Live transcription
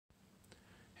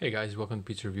Hey guys, welcome to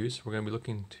Pizza Reviews. We're going to be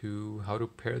looking to how to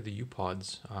pair the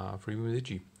Upods for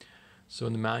Umidigi. So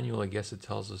in the manual, I guess it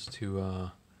tells us to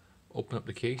open up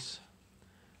the case,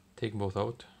 take them both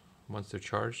out once they're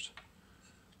charged.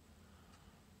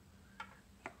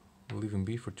 We'll leave them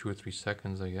be for 2 or 3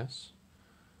 seconds, I guess.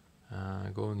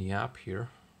 Go in the app here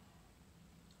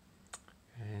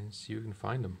and see if you can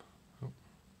find them. Oh,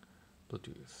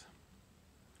 Bluetooth.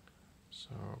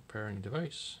 So pairing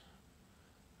device.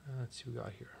 Let's see what we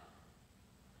got here.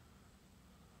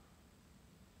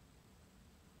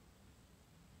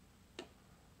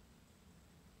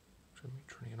 Should be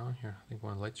turning it on here. I think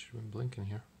one of the lights should have been blinking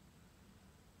here.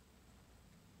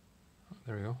 Oh,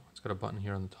 there we go. It's got a button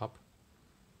here on the top.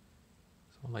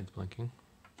 So one light's blinking.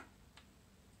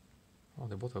 Oh,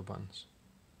 they both have buttons.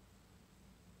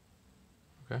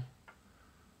 Okay.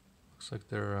 Looks like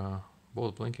they're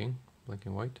both blinking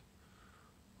white.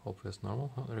 Hopefully that's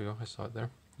normal. Oh, there we go. I saw it there.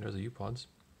 There's the Upods. So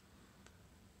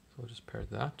we'll just pair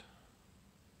that.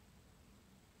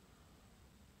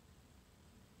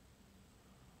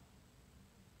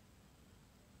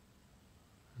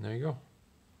 And there you go.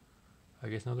 I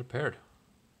guess now they're paired.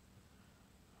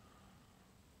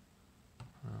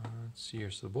 Let's see here.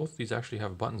 So both of these actually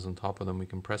have buttons on top of them we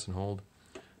can press and hold.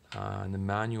 In the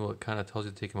manual, it kind of tells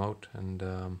you to take them out, and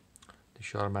they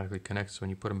should automatically connect. So when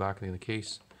you put them back in the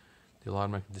case, they'll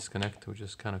automatically disconnect, which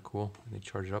is kind of cool. And they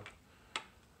charge it up.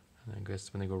 And I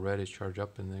guess when they go red, it's charged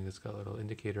up, and then it's got a little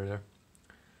indicator there.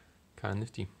 Kind of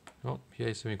nifty. Well, if you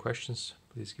guys have any questions,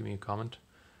 please give me a comment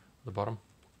at the bottom.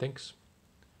 Thanks.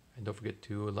 And don't forget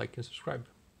to like and subscribe.